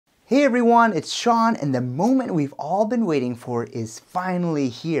Hey everyone, it's Sean, and the moment we've all been waiting for is finally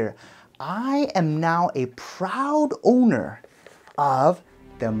here. I am now a proud owner of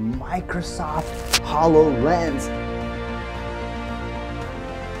the Microsoft HoloLens.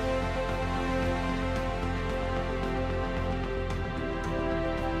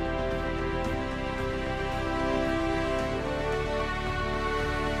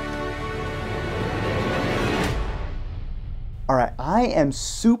 Alright, I am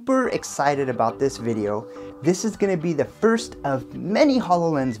super excited about this video. This is going to be the first of many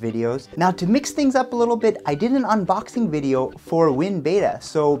HoloLens videos. Now, to mix things up a little bit, I did an unboxing video for WinBeta,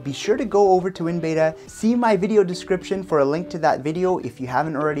 so be sure to go over to WinBeta, see my video description for a link to that video if you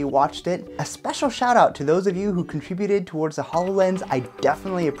haven't already watched it. A special shout out to those of you who contributed towards the HoloLens. I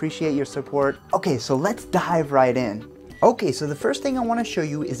definitely appreciate your support. Okay, so let's dive right in. Okay, so the first thing I want to show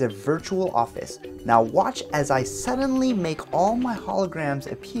you is a virtual office. Now watch as I suddenly make all my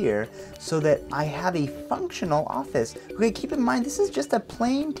holograms appear so that I have a functional office. Okay, keep in mind this is just a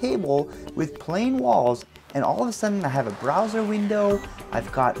plain table with plain walls, and all of a sudden I have a browser window,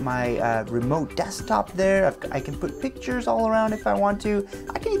 I've got my remote desktop there, I can put pictures all around if I want to.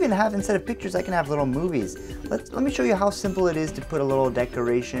 I can even have, instead of pictures, I can have little movies. Let me show you how simple it is to put a little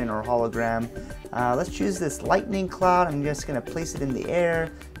decoration or hologram. Let's choose this lightning cloud. I'm just gonna place it in the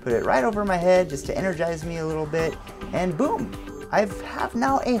air, put it right over my head just to energize me a little bit, and boom! I have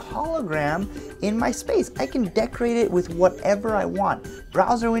now a hologram in my space. I can decorate it with whatever I want.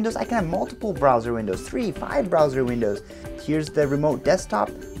 Browser windows, I can have multiple browser windows, 3, 5 browser windows. Here's the remote desktop.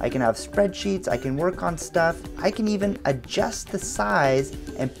 I can have spreadsheets, I can work on stuff. I can even adjust the size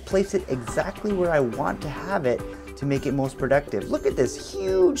and place it exactly where I want to have it to make it most productive. Look at this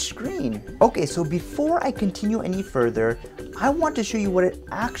huge screen. Okay, so before I continue any further, I want to show you what it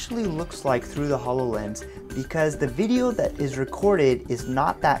actually looks like through the HoloLens, because the video that is recorded is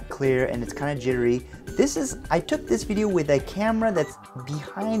not that clear and it's kind of jittery. I took this video with a camera that's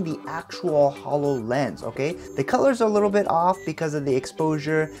behind the actual HoloLens, okay? The colors are a little bit off because of the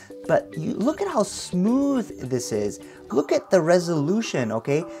exposure, but you look at how smooth this is. Look at the resolution,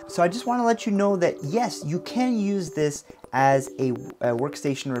 okay? So I just want to let you know that yes, you can use this as a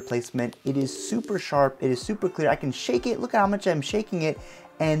workstation replacement. It is super sharp, it is super clear. I can shake it, look at how much I'm shaking it,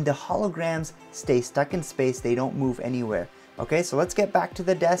 and the holograms stay stuck in space, they don't move anywhere. Okay, so let's get back to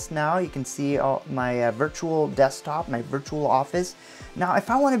the desk now. You can see my virtual desktop, my virtual office. Now, if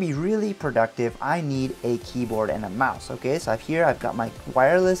I want to be really productive, I need a keyboard and a mouse. Okay, so here I've got my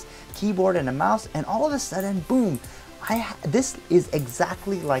wireless keyboard and a mouse, and all of a sudden, boom, this is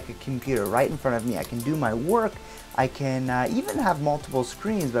exactly like a computer right in front of me. I can do my work. I can even have multiple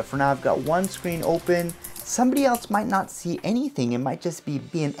screens, but for now I've got one screen open. Somebody else might not see anything. It might just be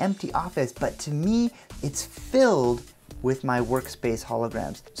an empty office, but to me, it's filled with my workspace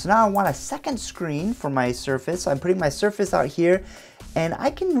holograms. So now I want a second screen for my surface. So I'm putting my surface out here, and I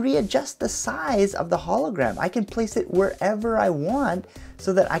can readjust the size of the hologram. I can place it wherever I want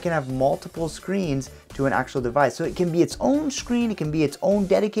so that I can have multiple screens to an actual device. So it can be its own screen, it can be its own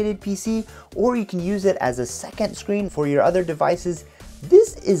dedicated PC, or you can use it as a second screen for your other devices.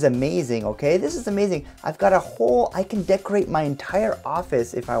 This is amazing, okay? This is amazing. I've got I can decorate my entire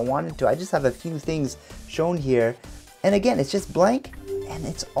office if I wanted to. I just have a few things shown here. And again, it's just blank and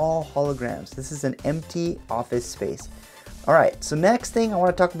it's all holograms. This is an empty office space. All right, so next thing I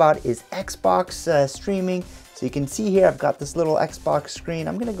want to talk about is Xbox streaming. So you can see here, I've got this little Xbox screen.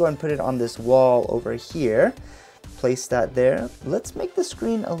 I'm gonna go and put it on this wall over here. Place that there. Let's make the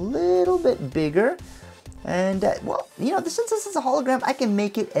screen a little bit bigger. And well, you know, since this is a hologram, I can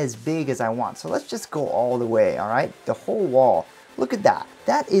make it as big as I want. So let's just go all the way, all right? The whole wall. Look at that.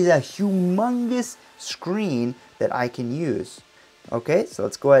 That is a humongous screen that I can use. Okay, so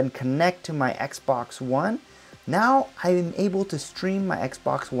let's go ahead and connect to my Xbox One. Now I'm able to stream my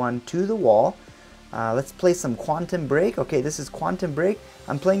Xbox One to the wall. Let's play some Quantum Break. Okay, this is Quantum Break.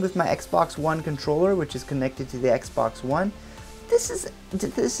 I'm playing with my Xbox One controller, which is connected to the Xbox One. This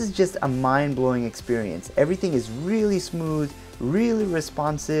is just a mind-blowing experience. Everything is really smooth, really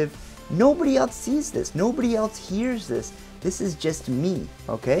responsive. Nobody else sees this. Nobody else hears this. This is just me,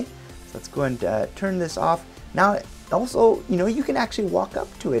 okay? So let's go and turn this off. Now, also, you know, you can actually walk up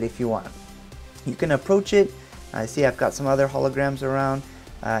to it if you want. You can approach it. I see I've got some other holograms around.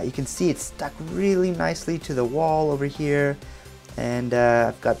 You can see it's stuck really nicely to the wall over here. And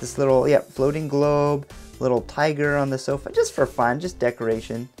I've got this little, floating globe, little tiger on the sofa, just for fun, just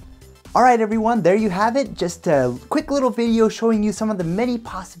decoration. All right, everyone, there you have it. Just a quick little video showing you some of the many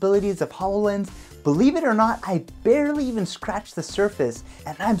possibilities of HoloLens. Believe it or not, I barely even scratched the surface,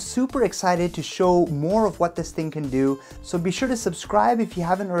 and I'm super excited to show more of what this thing can do. So be sure to subscribe if you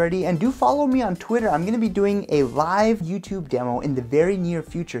haven't already, and do follow me on Twitter. I'm gonna be doing a live YouTube demo in the very near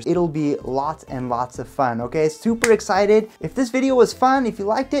future. It'll be lots and lots of fun, okay? Super excited. If this video was fun, if you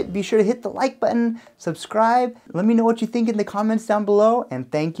liked it, be sure to hit the like button, subscribe, let me know what you think in the comments down below,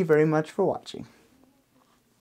 and thank you very much for watching.